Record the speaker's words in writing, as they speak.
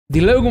The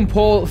Logan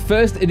Paul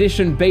first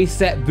edition base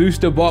set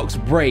booster box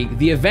break,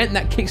 the event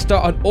that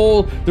kickstarted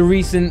all the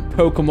recent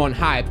Pokemon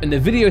hype, and the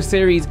video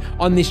series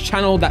on this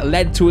channel that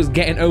led to us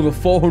getting over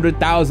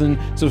 400,000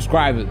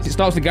 subscribers. It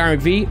starts with Gary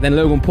V, then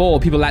Logan Paul.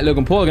 People like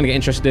Logan Paul are gonna get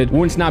interested.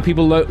 Once now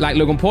people like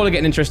Logan Paul are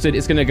getting interested,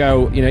 it's gonna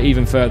go, you know,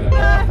 even further.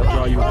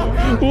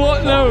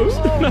 What? No,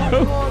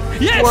 no.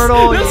 Yes,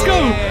 Squirtle, let's go.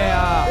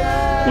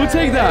 Yeah. We'll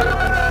take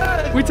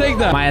that. We take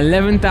that. My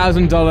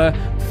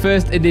 $11,000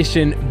 first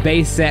edition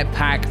base set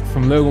pack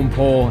from Logan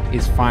Paul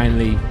is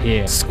finally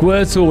here.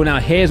 Squirtle. Now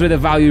here's where the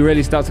value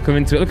really starts to come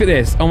into it. Look at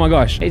this. Oh my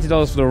gosh.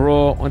 $80 for the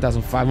raw,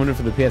 $1,500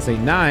 for the PSA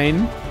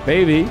 9.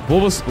 Baby.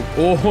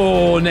 Bulbasaur.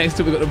 Oh, next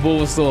up we got the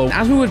Bulbasaur.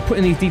 As we were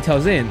putting these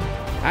details in,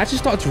 I actually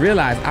started to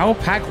realize our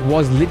pack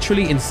was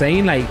literally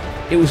insane. Like,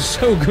 it was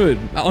so good.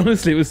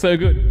 Honestly, it was so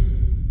good.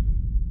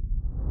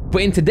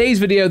 But in today's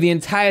video, the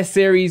entire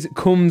series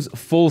comes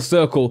full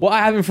circle. What I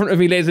have in front of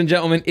me, ladies and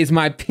gentlemen, is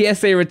my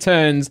PSA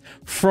returns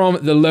from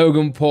the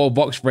Logan Paul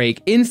box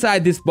break.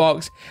 Inside this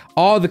box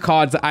are the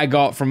cards that I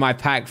got from my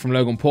pack from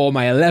Logan Paul,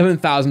 my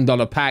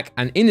 $11,000 pack.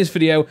 And in this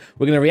video,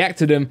 we're gonna react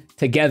to them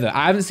together.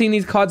 I haven't seen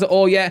these cards at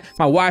all yet.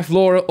 My wife,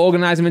 Laura,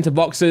 organized them into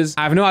boxes.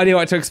 I have no idea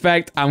what to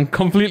expect. I'm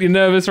completely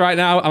nervous right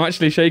now. I'm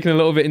actually shaking a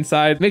little bit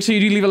inside. Make sure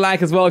you do leave a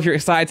like as well if you're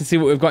excited to see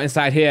what we've got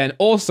inside here. And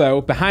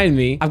also, behind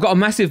me, I've got a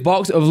massive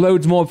box of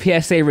loads more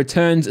PSA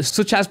returns,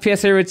 such as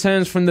PSA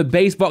returns from the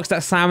base box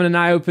that Simon and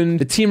I opened,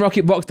 the Team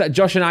Rocket box that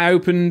Josh and I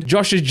opened,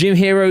 Josh's Gym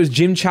Heroes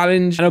Gym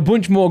Challenge, and a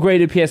bunch more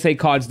graded PSA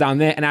cards down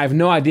there, and I have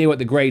no idea what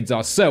the grades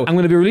are. So I'm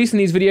going to be releasing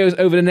these videos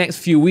over the next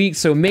few weeks,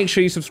 so make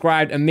sure you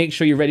subscribe and make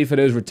sure you're ready for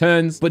those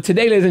returns. But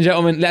today, ladies and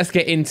gentlemen, let's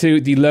get into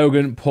the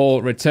Logan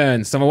Paul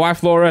returns. So my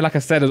wife, Laura, like I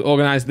said, has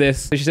organized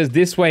this. So she says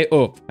this way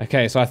up.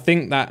 Okay, so I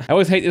think that, I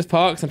always hate this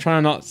part because I'm trying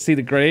to not see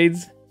the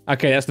grades.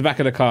 Okay, that's the back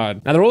of the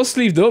card. Now they're all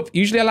sleeved up.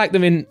 Usually I like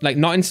them in like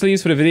not in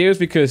sleeves for the videos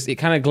because it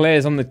kind of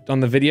glares on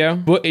the video,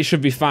 but it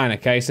should be fine.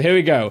 Okay, so here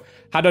we go.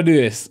 How do I do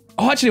this?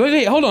 Oh, actually,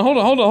 wait, hold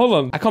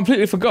on. I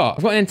completely forgot.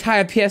 I've got an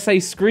entire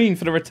PSA screen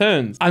for the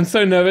returns. I'm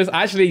so nervous.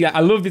 Actually, I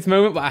love this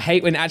moment, but I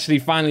hate when it actually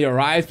finally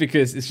arrives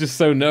because it's just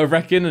so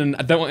nerve-wracking and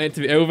I don't want it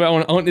to be over. I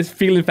want this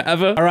feeling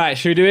forever. All right,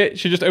 should we do it?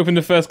 Should we just open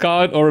the first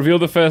card or reveal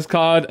the first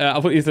card?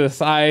 I'll put these to the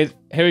side.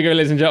 Here we go,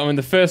 ladies and gentlemen.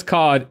 The first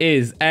card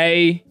is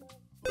a...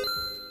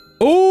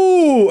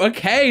 Oh,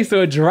 okay,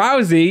 so a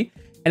Drowsy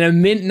and a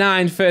Mint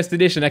 9 first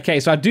edition. Okay,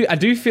 so I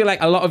do feel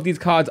like a lot of these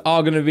cards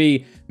are going to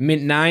be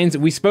Mint 9s.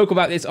 We spoke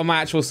about this on my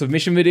actual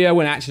submission video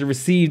when I actually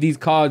received these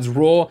cards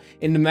raw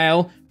in the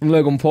mail from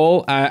Logan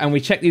Paul, and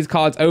we checked these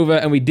cards over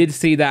and we did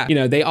see that, you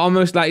know, they are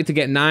most likely to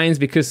get 9s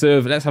because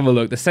of, let's have a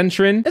look, the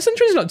Centurin. The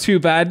Centurin's not too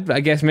bad, but I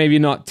guess maybe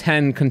not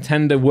 10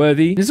 contender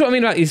worthy. This is what I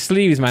mean about these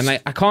sleeves, man.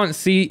 Like, I can't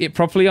see it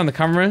properly on the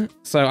camera,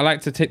 so I like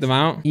to take them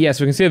out.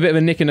 Yes, we can see a bit of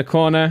a nick in the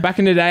corner. Back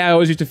in the day, I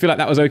always used to feel like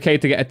that was okay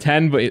to get a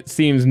 10, but it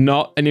seems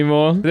not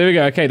anymore. There we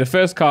go. Okay, the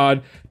first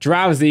card,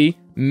 Drowsy,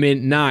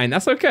 Mint 9.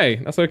 That's okay.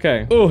 That's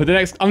okay. Oh, the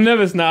next. I'm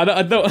nervous now.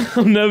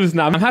 I'm nervous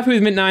now. I'm happy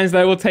with Mint 9s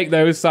though. We'll take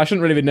those. So I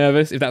shouldn't really be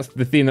nervous if that's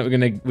the theme that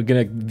we're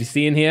gonna be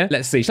seeing here.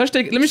 Let's see. Let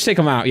me just take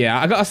them out.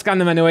 Yeah, I gotta scan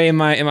them anyway in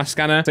my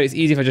scanner, so it's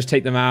easy if I just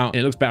take them out,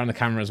 and it looks better on the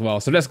camera as well.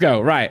 So let's go.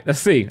 Right.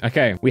 Let's see.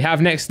 Okay. We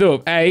have next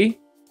up a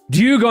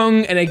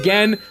Dugong, and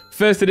again,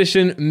 first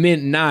edition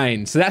Mint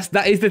 9. So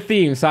that is the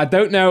theme. So I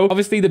don't know.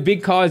 Obviously, the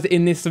big cards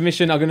in this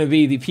submission are going to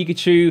be the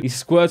Pikachu, the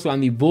Squirtle,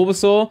 and the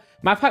Bulbasaur.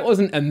 My pack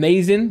wasn't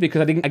amazing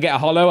because I didn't get a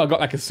holo. I got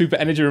like a super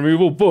energy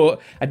removal,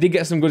 but I did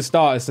get some good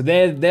starters. So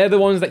they're the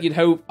ones that you'd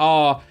hope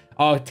are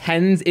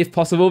 10s if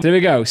possible. There we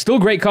go. Still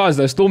great cards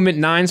though. Still Mint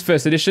 9s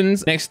first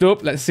editions. Next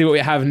up, let's see what we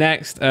have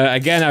next.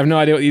 Again, I have no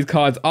idea what these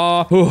cards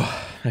are. Whew.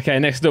 Okay,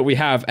 next up we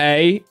have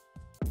a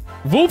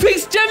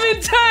Vulpix Gem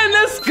Mint 10,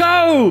 let's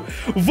go!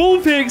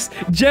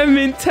 Vulpix Gem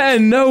Mint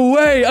 10, no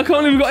way! I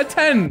can't believe we got a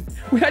 10.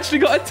 We actually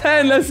got a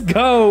 10, let's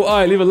go! All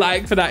right, leave a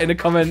like for that in the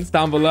comments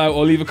down below,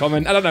 or leave a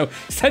comment. I don't know,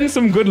 send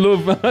some good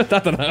love. I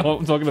don't know what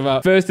I'm talking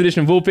about. First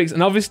edition Vulpix,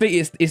 and obviously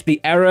it's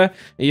the error.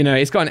 You know,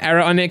 it's got an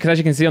error on it, because as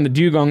you can see on the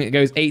Dugong, it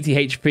goes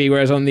 80 HP,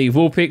 whereas on the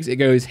Vulpix, it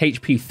goes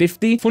HP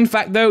 50. Fun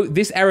fact though,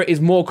 this error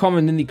is more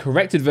common than the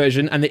corrected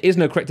version, and there is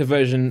no corrected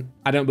version,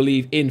 I don't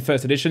believe, in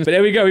first edition. But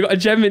there we go, we got a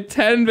Gem Mint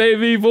 10,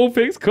 baby.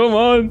 Vulpix, come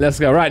on. Let's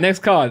go. Right, next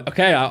card.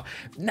 Okay,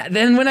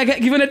 then when I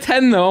get given a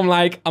 10 though, I'm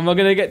like, am I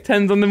gonna get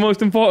 10s on the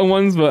most important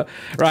ones? But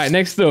right,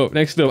 next up.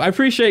 I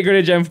appreciate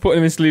Graded Gem for putting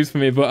them in sleeves for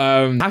me, but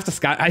I have to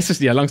scan. It's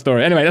just, yeah, long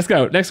story. Anyway, let's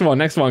go. Next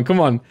one.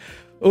 Come on.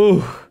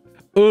 Ooh,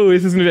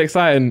 this is gonna be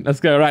exciting. Let's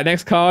go. Right,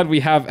 next card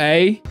we have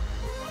a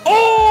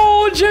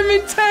Gem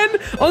Mint 10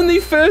 on the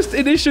first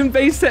edition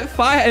base set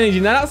Fire Energy.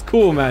 Now that's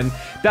cool, man.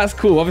 That's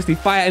cool. Obviously,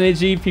 fire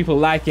energy, people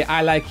like it.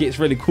 I like it. It's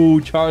really cool.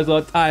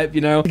 Charizard type,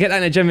 you know. To get that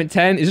in a Gem Mint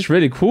 10 is just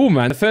really cool,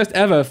 man. The first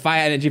ever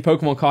fire energy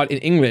Pokemon card in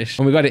English,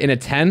 and we got it in a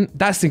 10.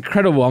 That's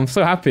incredible. I'm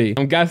so happy.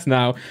 I'm gassed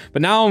now.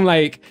 But now I'm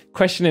like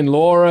questioning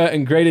Laura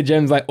and Graded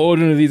Gems, like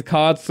ordering these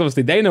cards. So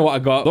obviously, they know what I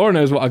got. Laura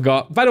knows what I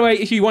got. By the way,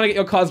 if you want to get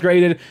your cards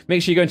graded,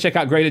 make sure you go and check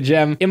out Graded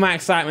Gem. In my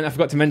excitement, I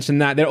forgot to mention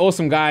that. They're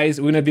awesome guys.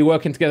 We're going to be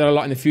working together a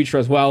lot in the future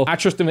as well. I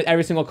trust them with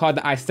every single card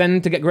that I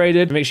send to get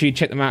graded. Make sure you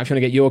check them out if you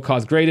want to get your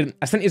cards graded.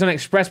 I sent these on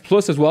Express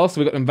Plus as well, so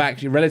we got them back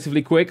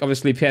relatively quick.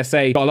 Obviously,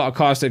 PSA got a lot of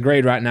cards to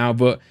grade right now,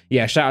 but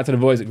yeah, shout out to the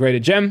boys at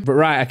Graded Gem. But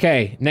right,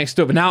 okay, next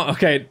up. Now,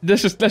 okay,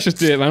 let's just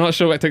do it, man. I'm not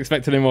sure what to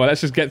expect anymore.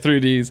 Let's just get through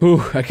these.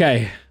 Whew,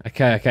 okay.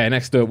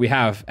 Next up, we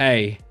have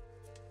a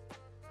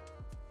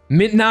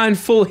Mint 9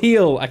 full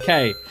heal.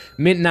 Okay,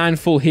 Mint 9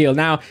 full heal.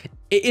 Now,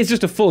 it's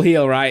just a full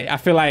heal, right? I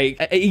feel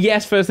like,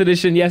 yes, first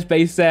edition, yes,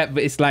 base set,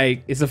 but it's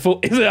like, it's a full,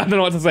 I don't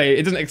know what to say.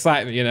 It doesn't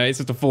excite me, you know? It's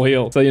just a full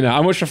heal. So, you know,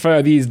 I much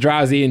prefer these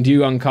Drowsy and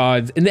Dugong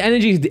cards. And the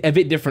energy's a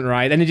bit different,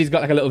 right? The energy's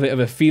got like a little bit of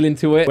a feeling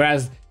to it,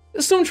 whereas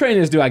some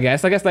trainers do, I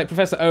guess. I guess like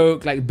Professor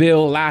Oak, like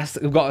Bill, Last,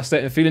 have got a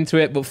certain feeling to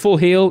it, but full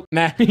heal,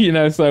 nah, you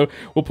know, so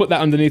we'll put that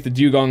underneath the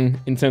Dugong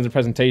in terms of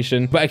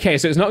presentation. But okay,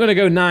 so it's not gonna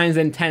go 9s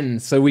and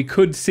 10s, so we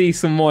could see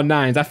some more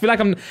 9s. I feel like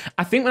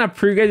I think when I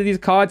pre-graded these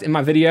cards in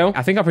my video,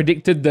 I think I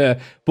predicted the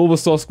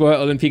Bulbasaur,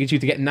 Squirtle, and Pikachu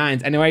to get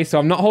 9s anyway, so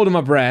I'm not holding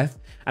my breath.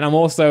 And I'm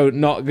also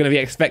not going to be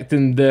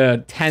expecting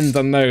the 10s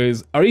on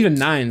those, or even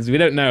 9s. We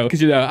don't know.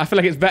 Because, you know, I feel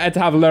like it's better to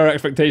have lower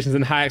expectations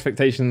than high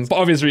expectations for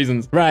obvious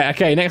reasons. Right,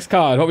 okay, next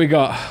card. What we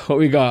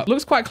got?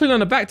 Looks quite clean on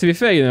the back, to be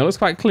fair, you know. Looks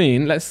quite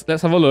clean. Let's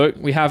have a look.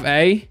 We have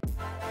a...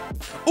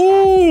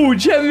 Ooh,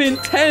 Gem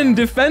Mint 10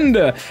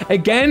 Defender.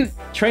 Again,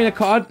 trainer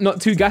card.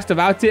 Not too gassed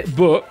about it,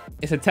 but...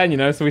 it's a 10, you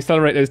know, so we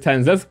celebrate those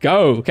 10s. Let's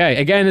go. Okay,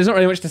 again, there's not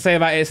really much to say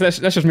about it, so let's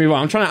just move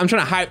on. I'm trying to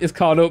hype this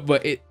card up,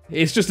 but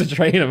it's just a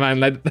trainer,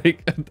 man. Like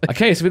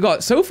okay, so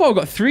so far we've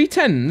got 3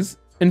 10s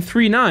and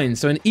 3 9s,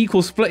 so an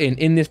equal splitting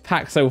in this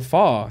pack so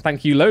far.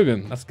 Thank you,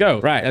 Logan. Let's go.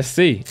 Right, let's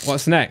see.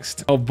 What's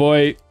next? Oh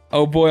boy.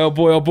 Oh boy, oh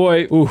boy, oh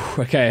boy. Ooh,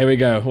 okay, here we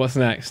go. What's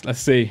next? Let's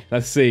see.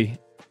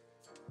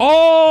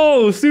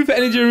 Oh, Super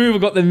Energy Removal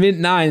got the Mint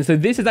 9. So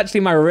this is actually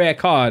my rare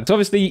card. So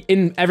obviously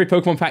in every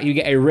Pokemon pack, you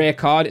get a rare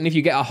card. And if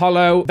you get a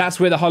holo, that's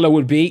where the holo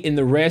would be in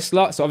the rare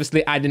slot. So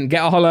obviously I didn't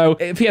get a holo.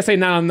 PSA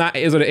 9 on that,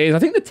 it is what it is. I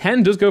think the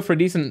 10 does go for a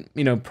decent,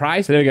 you know,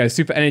 price. So there we go,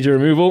 Super Energy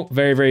Removal.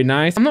 Very, very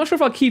nice. I'm not sure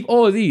if I'll keep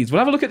all of these. We'll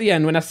have a look at the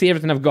end when I see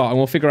everything I've got, and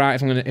we'll figure out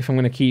if I'm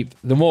gonna keep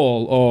them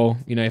all, or,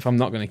 you know, if I'm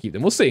not gonna keep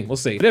them. We'll see.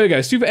 But there we go,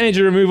 Super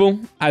Energy Removal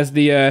as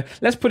the,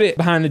 let's put it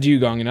behind the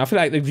Dugong. You know, I feel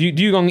like the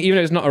Dugong, even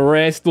though it's not a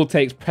rare, still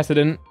takes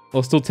precedent,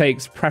 or still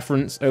takes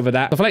preference over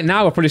that. I feel like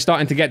now we're probably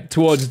starting to get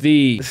towards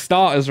the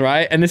starters,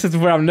 right? And this is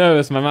where I'm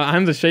nervous, man. My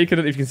hands are shaking,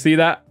 if you can see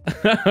that.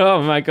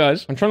 Oh my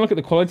gosh. I'm trying to look at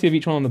the quality of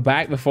each one on the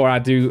back before I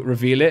do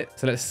reveal it.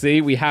 So let's see.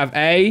 We have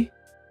a...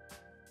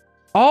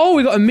 oh,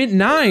 we got a Mint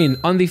 9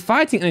 on the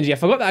fighting energy. I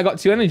forgot that I got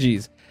 2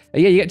 energies.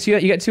 Yeah, you get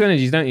two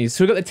energies, don't you?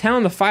 So we got the 10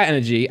 on the fight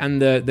energy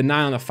and the 9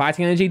 on the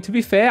fighting energy. To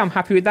be fair, I'm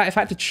happy with that. If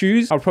I had to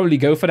choose, I'd probably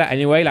go for that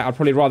anyway. Like, I'd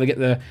probably rather get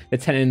the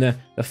 10 in the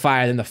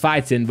fire than the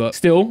fighting. But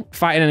still,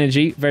 fighting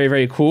energy, very,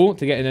 very cool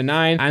to get in a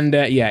 9. And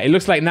yeah, it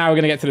looks like now we're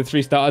going to get to the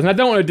 3 starters. And I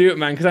don't want to do it,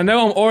 man, because I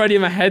know I'm already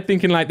in my head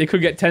thinking like they could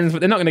get 10s, but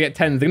they're not going to get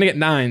 10s. They're going to get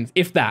 9s,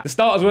 if that. The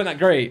starters weren't that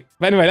great.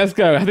 But anyway, let's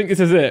go. I think this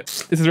is it.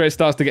 This is where it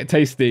starts to get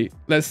tasty.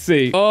 Let's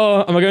see.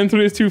 Oh, am I going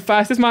through this too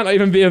fast? This might not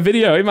even be a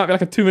video. It might be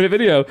like a 2-minute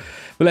video.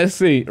 But let's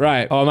see.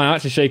 Right. Oh, man, I'm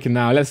actually shaking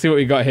now. Let's see what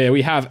we got here.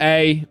 We have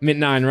a Mint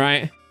 9,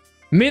 right?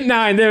 Mint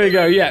 9. There we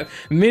go. Yeah.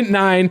 Mint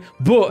 9.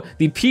 But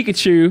the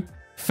Pikachu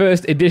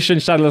first edition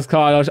Shadowless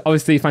card,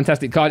 obviously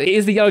fantastic card. It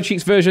is the Yellow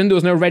Cheeks version. There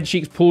was no Red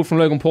Cheeks pulled from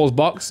Logan Paul's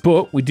box,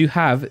 but we do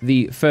have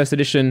the first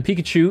edition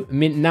Pikachu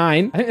Mint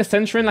 9. I think the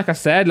centering, like I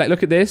said, like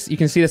look at this. You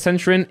can see the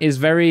centering is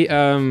very,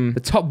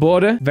 the top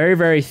border, very,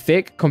 very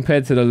thick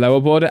compared to the lower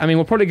border. I mean,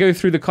 we'll probably go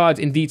through the cards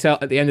in detail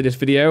at the end of this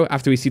video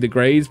after we see the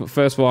grades, but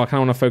first of all, I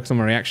kind of want to focus on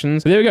my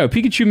reactions. But there we go,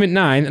 Pikachu Mint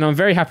 9, and I'm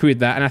very happy with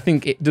that, and I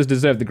think it does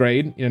deserve the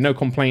grade. You know, no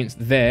complaints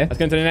there. Let's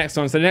go into the next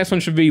one. So the next one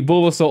should be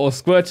Bulbasaur or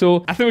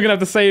Squirtle. I think we're gonna have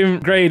the same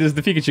grade as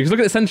the Pikachu, because look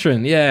at the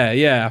centering.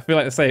 Yeah, I feel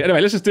like the same.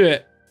 Anyway, let's just do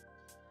it.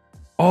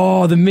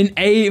 Oh, the Mint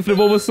 8 for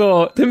the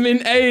Bulbasaur. The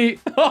Mint 8.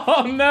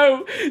 Oh,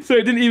 no. So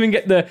it didn't even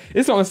get the...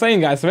 This is what I'm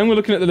saying, guys. So when we're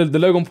looking at the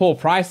Logan Paul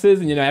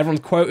prices, and, you know, everyone's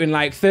quoting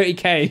like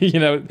 30K,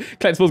 you know,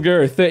 collectibles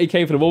go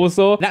 30K for the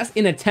Bulbasaur. That's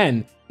in a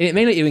 10. It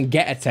may not even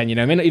get a 10, you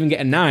know, it may not even get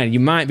a 9. You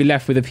might be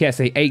left with a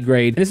PSA 8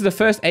 grade. And this is the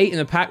first 8 in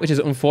the pack, which is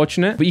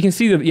unfortunate. But you can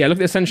see yeah, look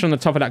at the center on the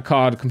top of that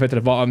card compared to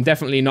the bottom.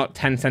 Definitely not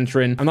 10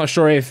 centering. I'm not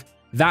sure if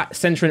that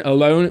centering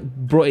alone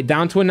brought it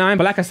down to a 9.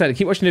 But like I said,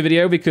 keep watching the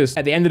video, because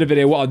at the end of the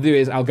video, what I'll do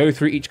is I'll go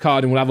through each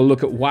card and we'll have a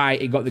look at why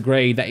it got the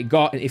grade that it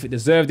got, and if it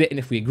deserved it, and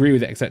if we agree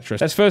with it, etc.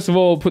 Let's first of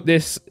all put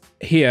this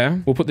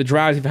here. We'll put the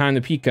Drowsy behind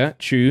the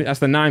Pikachu. That's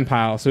the 9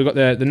 pile. So we've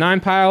got the 9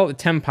 pile, the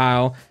 10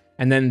 pile,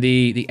 and then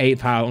the 8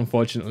 pile,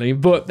 unfortunately.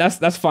 But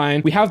that's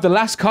fine. We have the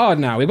last card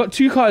now. We've got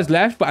 2 cards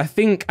left, but I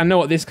think I know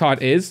what this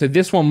card is. So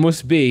this one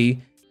must be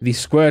the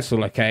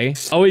Squirtle, okay?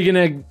 Are we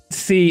gonna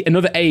see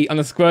another 8 on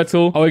the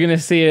Squirtle? Are we gonna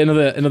see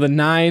another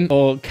 9?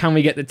 Or can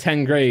we get the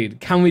 10 grade?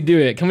 Can we do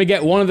it? Can we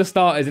get one of the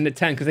starters in the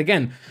 10? Because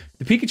again,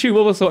 the Pikachu,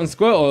 Bulbasaur, and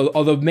Squirtle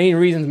are the main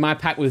reasons my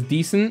pack was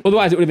decent.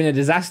 Otherwise, it would have been a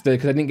disaster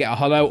because I didn't get a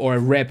holo or a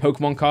rare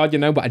Pokemon card, you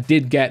know, but I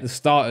did get the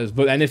starters.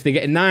 But then if they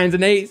get 9s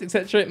and 8s,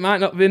 etc., it might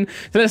not have been.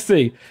 So let's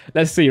see.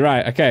 Let's see.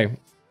 Right, okay.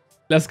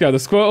 Let's go. The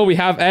Squirtle, we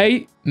have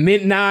a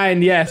mint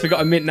 9. Yes, we got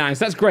a mint 9.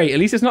 So that's great. At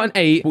least it's not an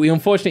 8, but we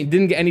unfortunately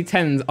didn't get any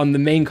 10s on the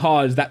main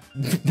cards that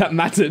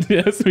mattered.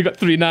 Yes, so we got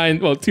 3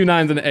 9s, well, 2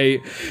 9s and an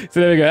 8. So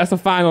there we go. That's the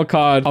final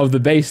card of the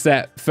base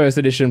set first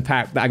edition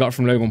pack that I got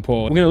from Logan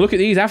Paul. We're going to look at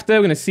these after. We're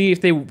going to see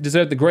if they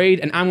deserve the grade,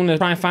 and I'm going to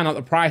try and find out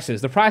the prices.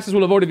 The prices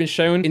will have already been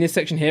shown in this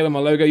section here where my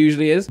logo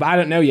usually is, but I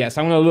don't know yet.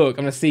 So I'm going to look.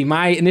 I'm going to see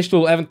my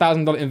initial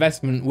 $11,000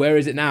 investment. Where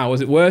is it now?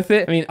 Was it worth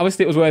it? I mean,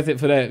 obviously it was worth it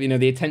for the, you know,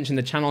 the attention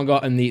the channel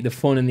got and the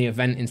fun and the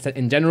event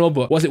in general,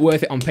 but was it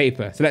worth it on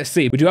paper? So let's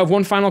see. We do have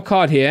one final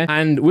card here,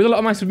 and with a lot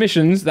of my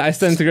submissions that I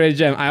send to Graded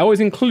Gem, I always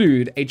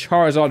include a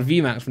Charizard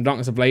VMAX from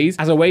Darkness Ablaze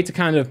as a way to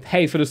kind of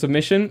pay for the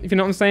submission, if you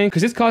know what I'm saying,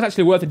 because this card's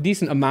actually worth a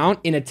decent amount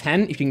in a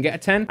 10 if you can get a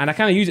 10, and I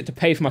kind of use it to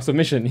pay for my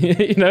submission.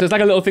 You know, it's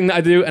like a little thing that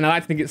I do, and I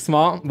like to think it's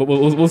smart, but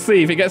we'll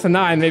see. If it gets a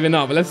 9, maybe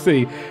not, but let's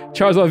see.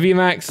 Charizard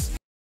VMAX.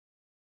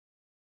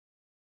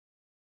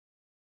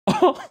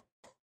 Oh.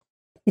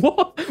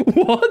 What?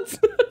 What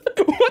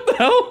the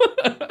hell?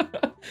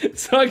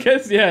 So I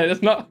guess, yeah,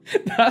 that's not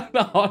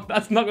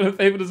going to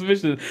pay for the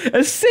submission.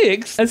 A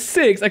 6? A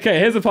 6? Okay,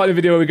 here's the part of the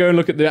video where we go and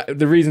look at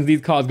the reasons these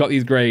cards got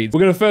these grades.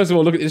 We're going to first of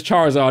all look at this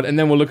Charizard, and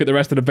then we'll look at the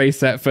rest of the base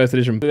set first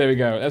edition. So there we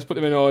go. Let's put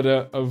them in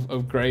order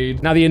of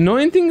grade. Now, the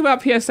annoying thing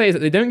about PSA is that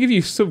they don't give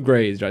you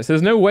subgrades, right? So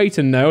there's no way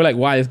to know like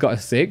why it's got a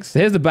 6. So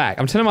here's the back.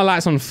 I'm turning my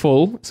lights on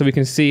full so we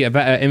can see a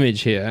better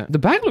image here. The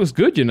back looks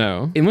good, you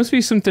know. It must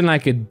be something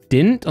like a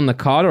dint on the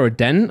card or a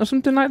dent or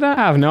something like that.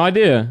 I have no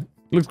idea.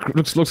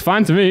 Looks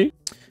fine to me.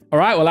 All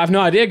right, well, I have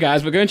no idea,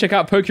 guys, but go and check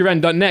out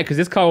PokeRen.net because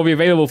this card will be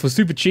available for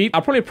super cheap.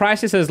 I'll probably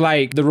price this as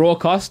like the raw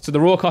cost. So the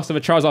raw cost of a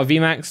Charizard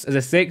VMAX as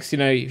a 6, you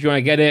know, if you want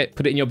to get it,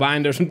 put it in your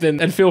binder or something,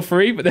 then feel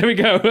free. But there we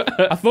go.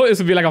 I thought this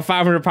would be like a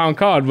 £500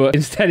 card, but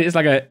instead it's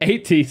like a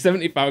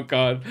 £80, £70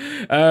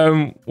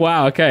 card.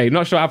 Wow, okay,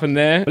 not sure what happened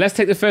there. But let's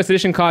take the first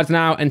edition cards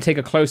now and take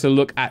a closer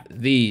look at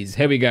these.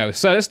 Here we go.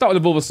 So let's start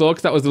with the Bulbasaur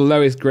because that was the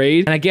lowest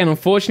grade. And again,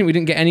 unfortunately, we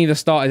didn't get any of the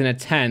starters in a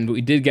 10, but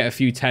we did get a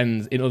few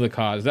 10s in other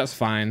cards. That's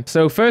fine.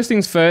 So first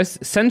things first,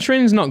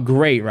 Centrin's not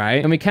great,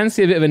 right? And we can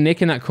see a bit of a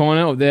nick in that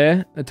corner up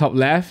there, the top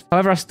left.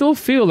 However, I still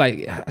feel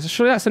like,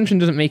 surely that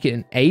Centrin doesn't make it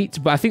an 8,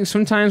 but I think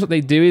sometimes what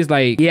they do is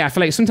like, yeah, I feel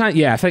like sometimes,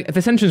 yeah, I feel like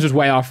the Centrin's just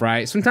way off,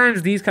 right?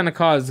 Sometimes these kind of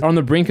cards are on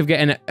the brink of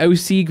getting an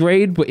OC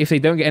grade, but if they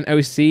don't get an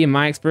OC, in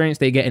my experience,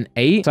 they get an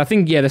 8. So I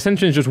think, yeah, the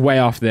Centrin's just way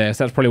off there.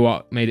 So that's probably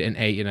what made it an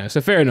 8, you know?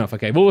 So fair enough,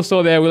 okay.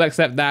 Bulbasaur there, we'll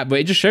accept that, but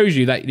it just shows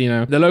you that, you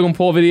know, the Logan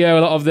Paul video,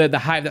 a lot of the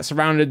hype that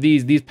surrounded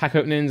these pack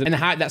openings and the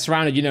hype that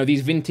surrounded, you know,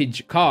 these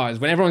vintage cards.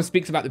 When everyone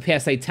speaks about the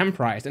PSA 10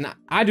 price, and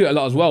I do it a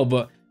lot as well,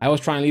 but I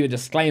always try and leave a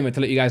disclaimer to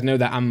let you guys know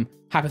that I'm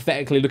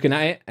hypothetically looking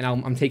at it and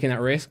I'm taking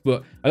that risk.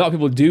 But a lot of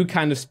people do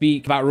kind of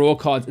speak about raw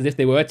cards as if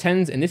they were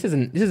 10s, and this is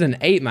an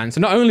 8, man.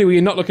 So not only were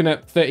you not looking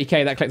at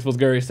 30k that Collectibles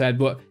Guru said,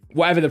 but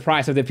whatever the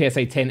price of the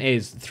PSA 10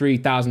 is,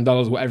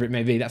 $3,000, whatever it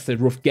may be, that's a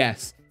rough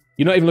guess.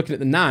 You're not even looking at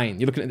the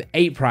 9, you're looking at the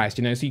 8 price,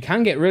 you know, so you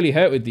can get really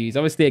hurt with these.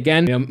 Obviously,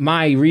 again, you know,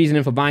 my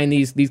reasoning for buying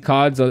these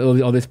cards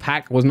or this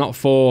pack was not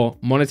for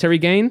monetary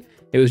gain.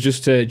 It was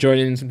just to join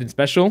in something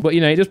special, but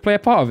you know, it does play a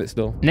part of it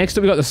still. Next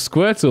up, we got the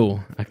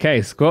Squirtle. Okay,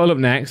 Squirtle up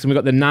next, and we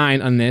got the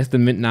 9 on this, the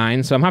mint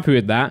 9, so I'm happy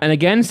with that. And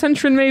again,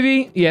 Centrin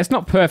maybe, yeah, it's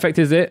not perfect,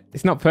 is it?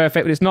 It's not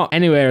perfect, but it's not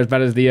anywhere as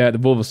bad as the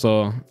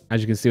Bulbasaur,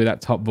 as you can see with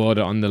that top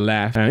border on the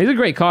left. These are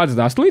great cards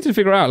though. I still need to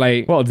figure out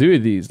like what I'll do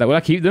with these. Like, will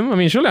I keep them? I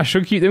mean, surely I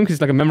should keep them because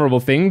it's like a memorable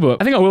thing,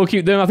 but I think I will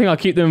keep them. I think I'll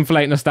keep them for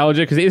like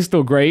nostalgia because it is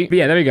still great. But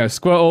yeah, there we go.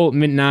 Squirtle,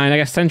 mint 9. I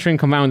guess Centrin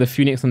combined with the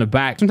few nicks on the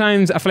back.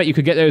 Sometimes I feel like you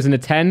could get those in a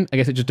 10. I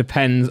guess it just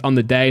depends on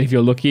the day if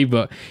you're lucky.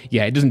 But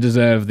yeah, it doesn't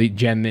deserve the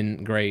gem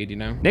mint grade, you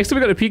know. Next up,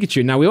 we got the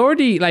Pikachu. Now we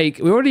already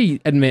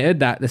admitted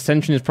that the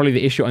Centrin is probably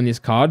the issue on this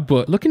card,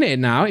 but looking at it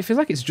now, it feels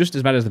like it's just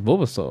as bad as the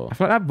Bulbasaur. I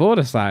feel like that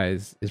border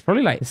size is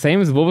probably like the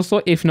same as the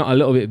Bulbasaur, if not a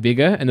little bit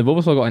bigger. And the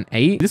Bulbasaur got an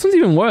 8. This one's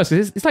even worse.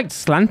 It's like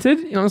slanted,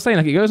 you know what I'm saying?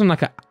 Like it goes on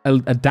like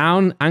a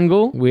down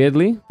angle,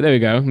 weirdly. But there we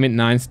go, mint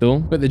 9 still.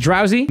 But the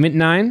Drowsy, mint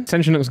 9.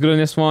 Centrin looks good on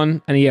this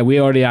one. And yeah, we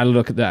already had a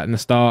look at that in the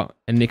start.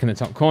 And nick in the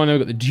top corner.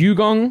 We've got the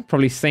Dugong,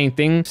 probably same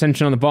thing.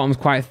 Centrin on the bottom is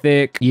quite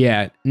thick.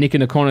 Yeah, nick in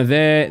the corner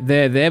there.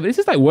 But this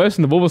is like worse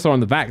than the Bulbasaur on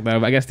the back though.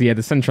 But I guess the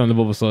Centrin on the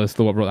Bulbasaur is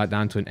still what brought that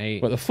down to an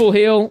 8. But the full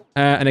heal,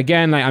 and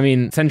again, like I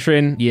mean,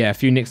 Centrin, yeah, a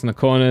few nicks in the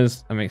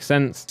corners. That makes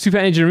sense. Super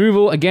energy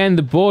removal. Again,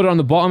 the border on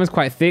the bottom is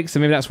quite thick, so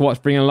maybe that's what's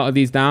bringing a lot of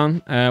these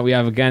down. We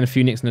have again a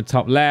few nicks in the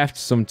top left,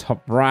 some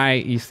top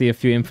right. You see a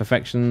few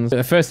imperfections. But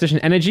the first edition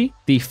energy,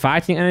 the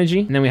fighting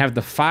energy, and then we have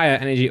the fire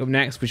energy up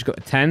next, which got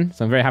a 10.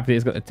 So I'm very happy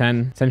it's got the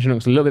 10. Centrin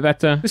looks a little bit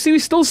better. But see, we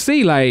still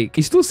see like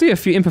you still see a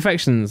few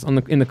imperfections on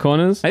in the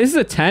corners. Like, this is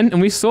a 10,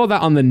 and we saw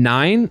that on the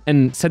 9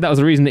 and said that was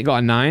the reason it got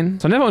a 9.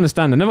 So I never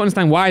understand.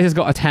 Why it's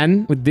got a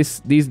 10 with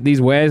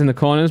these wears in the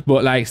corners,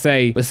 but like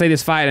let's say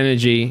this fight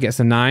energy gets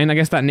a 9. I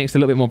guess that Nick's a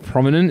little bit more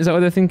prominent. Is that what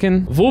they're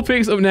thinking?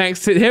 Vulpix up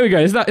next. Here we go.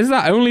 Is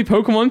that only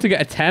Pokemon to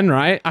get a 10,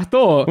 right? I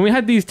thought when we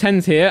had these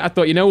 10s here, I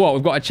thought, you know what,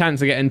 we've got a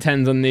chance of getting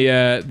 10s on the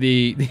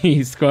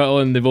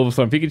Squirtle and the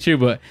Bulbasaur and Pikachu,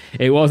 but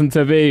it wasn't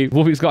to be.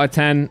 Vulpix got a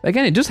 10.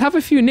 Again, it does have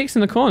a few nicks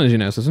in the corners, you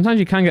know, so sometimes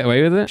you can get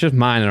away with it. It's just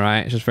minor,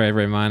 right? It's just very,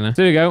 very minor.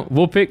 So there we go.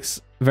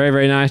 Vulpix. Very,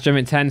 very nice. Gem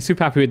Mint 10.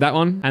 Super happy with that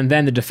one. And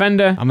then the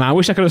Defender. I mean, I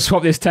wish I could have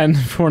swapped this 10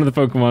 for one of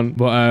the Pokemon,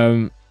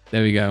 but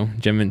there we go.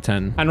 Gem Mint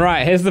 10. And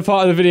right, here's the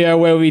part of the video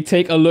where we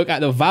take a look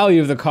at the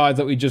value of the cards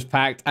that we just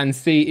packed and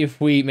see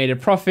if we made a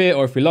profit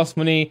or if we lost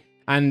money.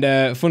 And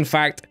fun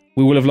fact,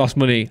 we will have lost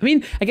money. I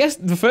mean, I guess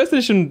the first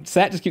edition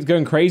set just keeps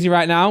going crazy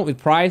right now with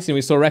price. And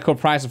we saw record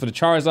prices for the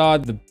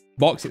Charizard, the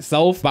box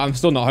itself, but I'm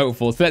still not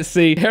hopeful. So let's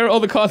see. Here are all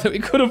the cards that we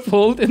could have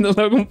pulled in the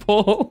Logan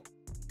Paul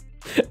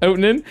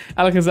opening.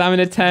 Alakazam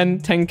in a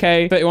 10,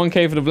 10k,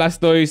 31k for the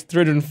Blastoise,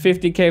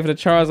 350k for the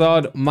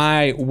Charizard.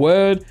 My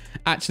word,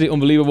 actually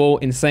unbelievable,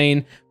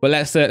 insane. But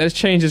let's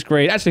change this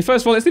grade. Actually,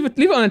 first of all, let's leave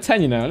it on a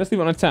 10, you know. Let's leave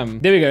it on a 10.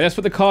 There we go. Let's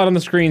put the card on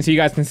the screen so you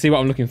guys can see what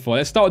I'm looking for.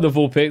 Let's start with the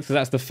Vulpix, because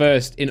that's the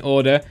first in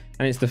order,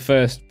 and it's the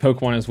first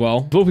Pokemon as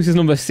well. Vulpix is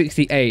number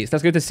 68. So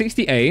let's go to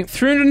 68.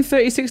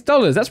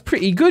 $336. That's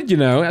pretty good, you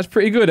know. That's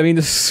pretty good. I mean,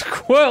 the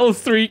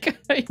Squirtle's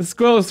 3k. The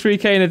Squirtle's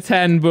 3k in a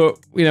 10, but,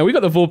 you know, we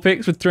got the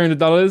Vulpix with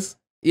 $300.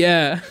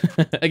 Yeah.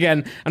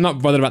 Again, I'm not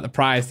bothered about the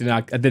price. You know,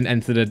 I didn't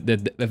enter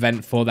the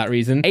event for that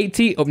reason.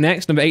 80 up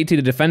next. Number 80,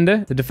 the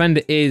Defender. The Defender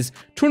is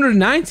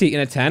 290 in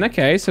a 10.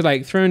 Okay, so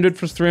like 300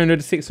 plus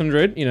 300,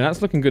 600. You know,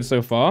 that's looking good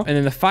so far. And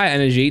then the Fire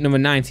Energy, number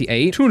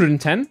 98,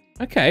 210.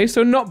 Okay,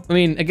 so not, I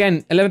mean,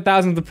 again,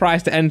 11,000 is the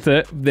price to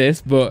enter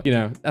this, but, you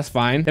know, that's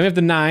fine. Then we have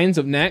the 9s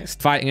up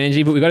next, Fighting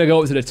Energy, but we got to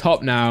go up to the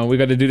top now. We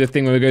got to do the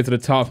thing where we go to the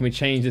top and we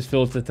change this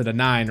filter to the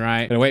 9,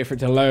 right? Gotta wait for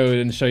it to load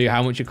and show you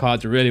how much your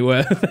cards are really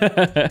worth.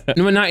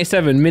 Number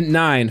 97, Mint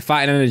 9,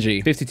 Fighting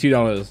Energy,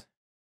 $52.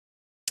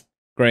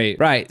 Great.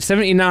 Right,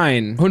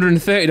 79,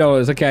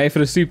 $130, okay, for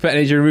the Super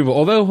Energy Removal.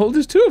 Although,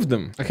 there's 2 of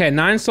them. Okay,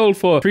 9 sold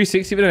for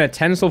 360, but then a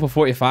 10 sold for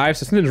 45,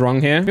 so something's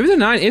wrong here. Maybe the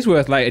 9 is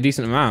worth, like, a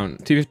decent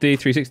amount. 250,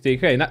 360,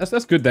 okay,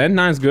 that's good then.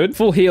 9's good.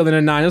 Full heal in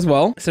a 9 as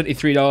well.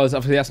 $73,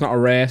 obviously that's not a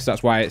rare, so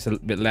that's why it's a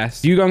bit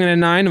less. Dugong in a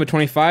 9, number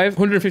 25,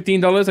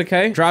 $115,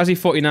 okay. Drowsy,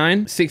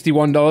 49,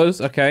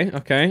 $61, okay.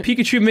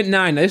 Pikachu Mint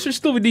 9, now, this should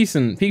still be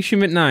decent. Pikachu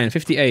Mint 9,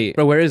 58.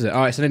 Bro, where is it?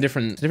 Oh, it's in a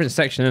different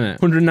section, isn't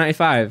it?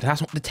 195.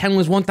 That's what the 10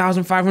 was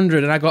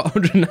 1,500. And I got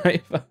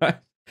 195.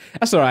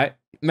 That's all right.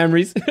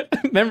 Memories.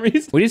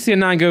 Memories. We did see a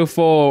 9 go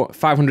for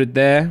 500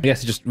 there. I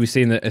guess we've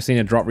seen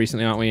a drop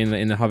recently, aren't we,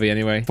 in the hobby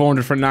anyway.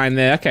 400 for a 9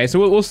 there. Okay, so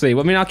we'll see.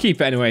 Well, I mean, I'll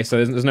keep it anyway,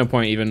 so there's no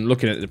point even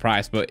looking at the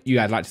price, but you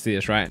guys like to see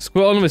this, right?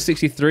 Squirtle number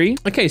 63.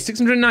 Okay,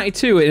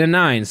 692 in a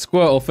 9.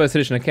 Squirtle first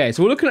edition. Okay,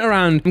 so we're looking at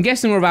around, I'm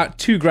guessing we're about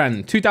 $2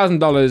 grand,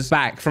 $2,000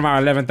 back from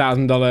our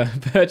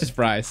 $11,000 purchase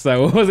price.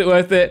 So was it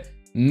worth it?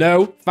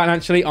 No,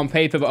 financially on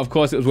paper, but of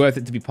course it was worth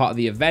it to be part of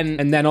the event.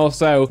 And then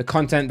also the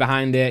content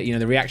behind it, you know,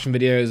 the reaction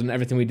videos and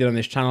everything we did on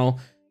this channel.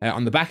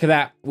 On the back of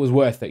that was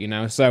worth it, you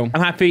know. So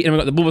I'm happy. And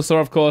we've got the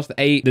Bulbasaur, of course,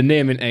 the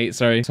near mint 8,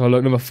 sorry. So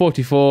look, number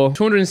 44,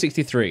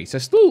 263. So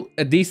still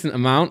a decent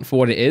amount for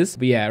what it is.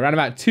 But yeah, around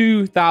about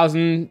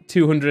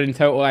 2,200 in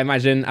total, I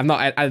imagine. I've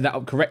not added that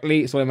up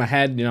correctly. It's all in my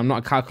head. You know, I'm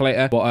not a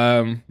calculator.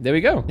 But there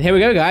we go. Here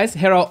we go, guys.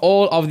 Here are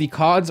all of the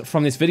cards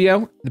from this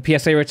video. The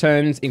PSA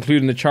returns,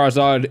 including the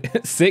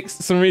Charizard 6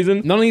 for some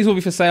reason. None of these will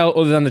be for sale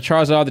other than the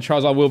Charizard. The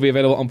Charizard will be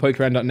available on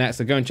Pokemon.net.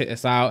 So go and check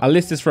this out. I'll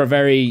list this for a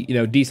very, you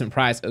know, decent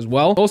price as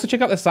well. Also check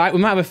out the site. We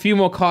might have a few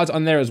more cards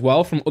on there as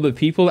well from other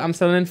people that I'm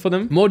selling in for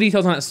them. More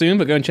details on that soon,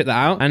 but go and check that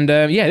out. And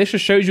yeah, this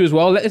just shows you as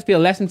well. Let this be a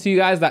lesson to you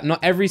guys that not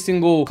every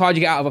single card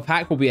you get out of a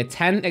pack will be a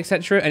 10,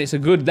 etc. And it's a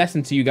good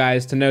lesson to you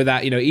guys to know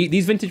that, you know,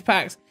 these vintage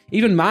packs,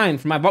 even mine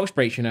from my box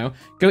breaks, you know,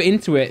 go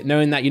into it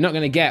knowing that you're not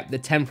going to get the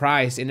 10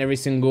 price in every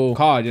single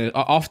card. You know,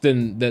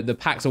 often the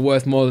packs are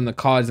worth more than the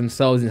cards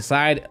themselves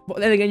inside. But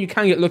then again, you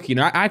can get lucky. You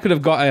know, I could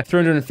have got a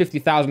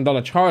 $350,000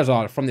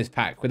 Charizard from this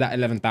pack with that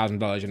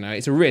 $11,000. You know,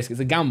 it's a risk,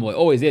 it's a gamble. It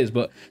always is.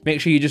 But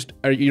make sure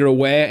you're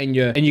aware and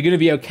you're going to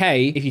be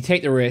okay if you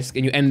take the risk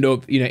and you end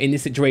up, you know, in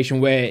this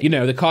situation where, you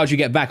know, the cards you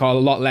get back are a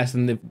lot less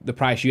than the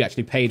price you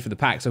actually paid for the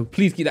pack. So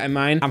please keep that in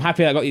mind. I'm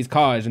happy I got these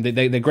cards and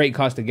they're great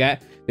cards to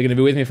get. They're going to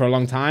be with me for a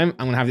long time.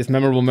 I'm going to have this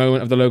memorable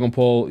moment of the Logan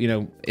Paul, you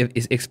know,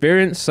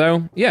 experience.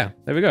 So yeah,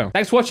 there we go.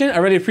 Thanks for watching. I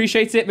really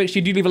appreciate it. Make sure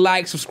you do leave a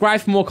like,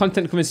 subscribe for more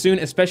content coming soon,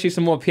 especially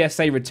some more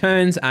PSA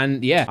returns.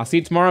 And yeah, I'll see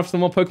you tomorrow for some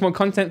more Pokemon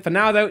content. For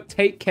now though,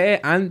 take care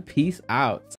and peace out.